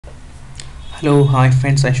Hello, hi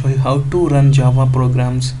friends. I show you how to run Java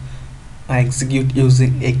programs I execute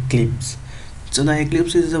using Eclipse. So the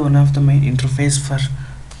Eclipse is the one of the main interface for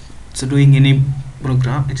doing any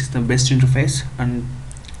program. It is the best interface, and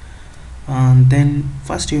then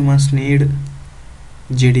first you must need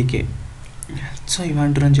JDK. So you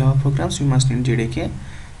want to run Java programs, you must need JDK.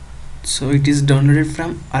 So it is downloaded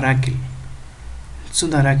from Oracle. So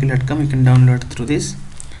the oracle.com you can download through this,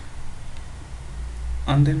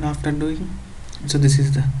 and then after doing, so this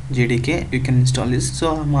is the JDK, you can install this.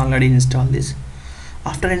 So I'm already installed this.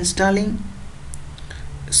 After installing,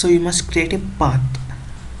 so you must create a path.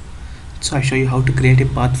 So I show you how to create a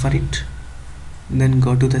path for it. Then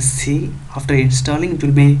go to the C. After installing, it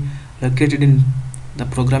will be located in the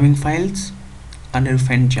programming files, and you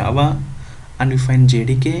find Java, and you find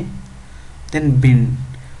JDK, then bin.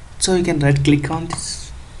 So you can right click on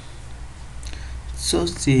this. So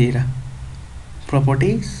see here,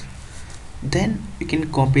 properties, then you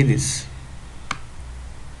can copy this,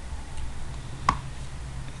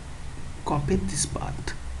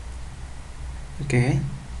 path, okay,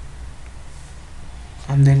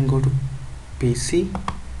 and then go to PC,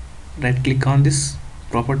 right click on this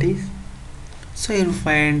properties. So you'll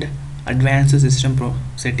find advanced system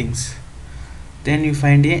settings, then you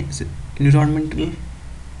find a environment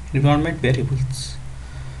variables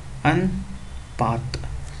and path.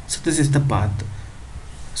 So this is the path.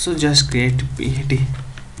 So just create pd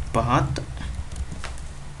path,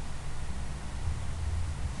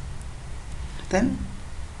 then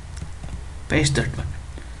paste that one.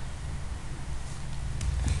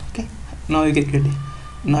 Okay, now you get ready.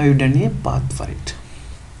 Now you've done a path for it,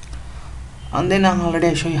 and then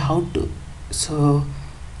I show you how to. So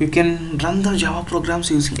you can run the Java programs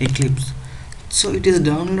using Eclipse. So it is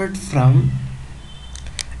downloaded from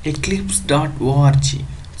eclipse.org.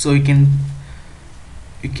 So you can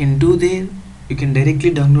do there, you can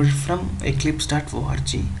directly download it from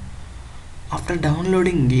eclipse.org. After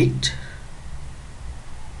downloading it,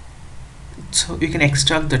 so you can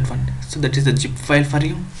extract that one. So that is the zip file for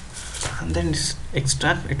you, and then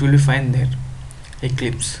extract, it will be fine there,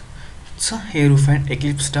 Eclipse. So here you find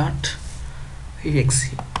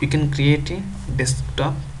eclipse.exe. You can create a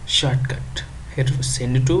desktop shortcut. Here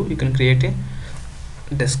send it to, you can create a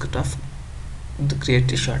desktop,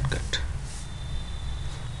 create a shortcut.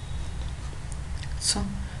 So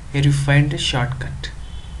here you find a shortcut,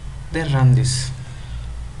 then run this.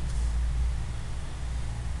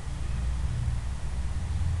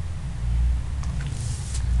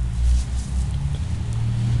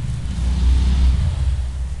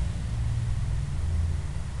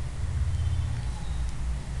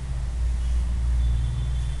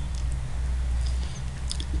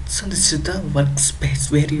 So this is the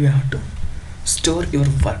workspace where you have to store your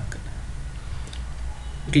work.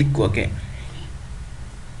 Click OK.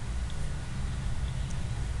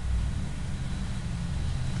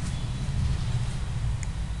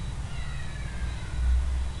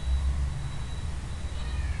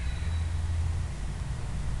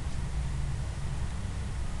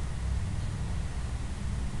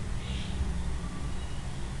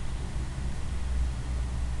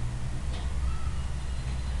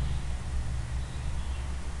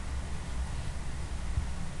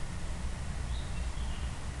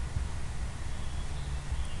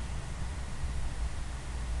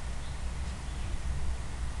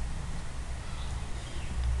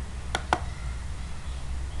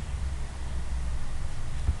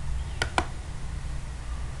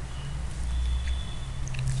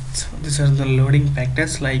 So these are the loading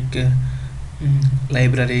factors like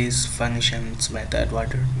libraries, functions, method,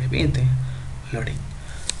 whatever it may be, the loading.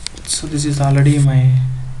 So this is already my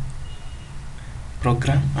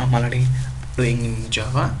program I'm already doing in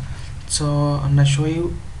Java. So I'm gonna show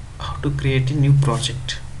you how to create a new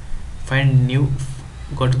project. Find new,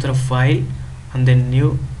 go to the file and then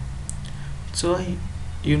new. So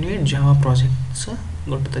you need Java project, so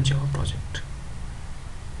go to the Java project.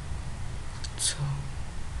 So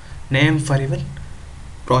name for your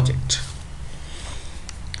project,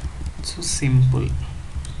 so simple.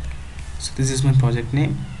 So this is my project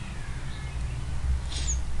name,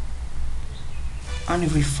 and you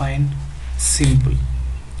will find simple.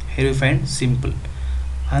 Here you find simple,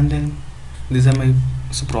 and then these are my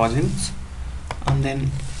projects, and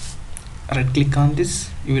then right click on this,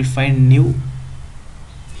 you will find new.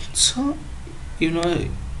 So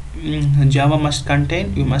Java must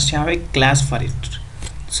contain, you must have a class for it.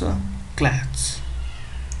 So class,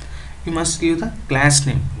 you must give the class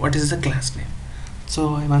name. What is the class name?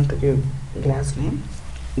 So I want to give class name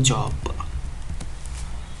job.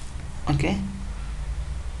 Okay,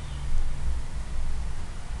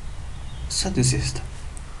 So this is the,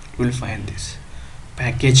 you will find this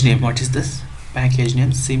package name. What is this package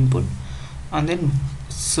name? Simple. And then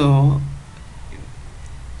so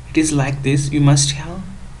it is like this, you must have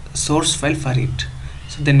source file for it.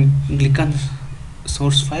 So then click on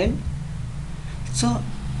source file, so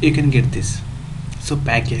you can get this. So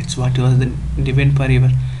package, what was the event for your,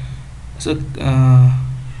 so the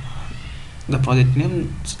project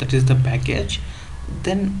name, so that is the package.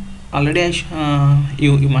 Then already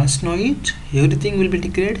you must know it, everything will be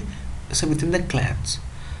declared so within the class.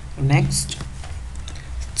 Next,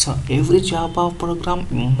 so every Java program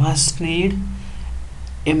must need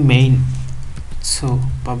a main. So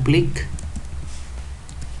public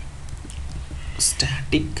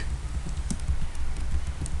static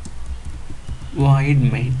void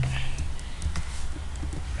main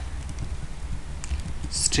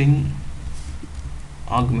string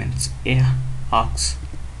arguments args,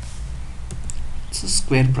 so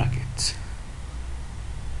square brackets.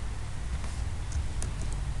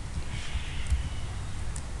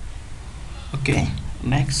 Okay,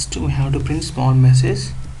 next we have to print small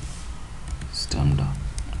message stem dot.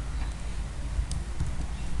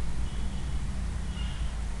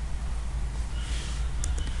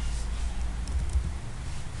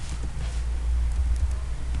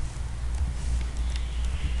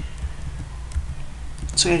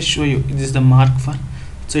 So I show you, this is the mark for,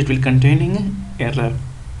 so it will containing error.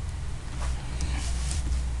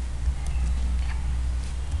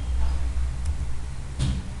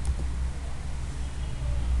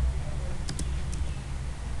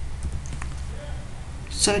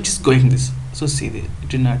 So it is going this, so see this, it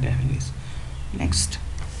did not have this. Next,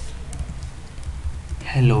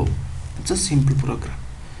 hello, it's a simple program,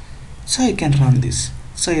 so you can run this.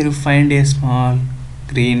 So you find a small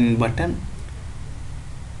green button,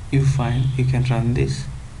 you can run this,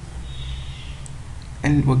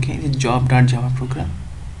 and okay, the job.java program.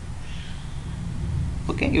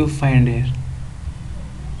 Okay, you find here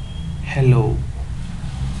hello,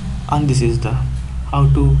 and this is the how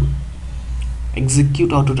to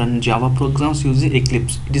execute, how to run Java programs using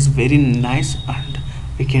Eclipse. It is very nice and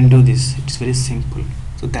we can do this, it's very simple.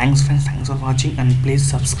 So thanks friends, thanks for watching, and please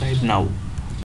subscribe now.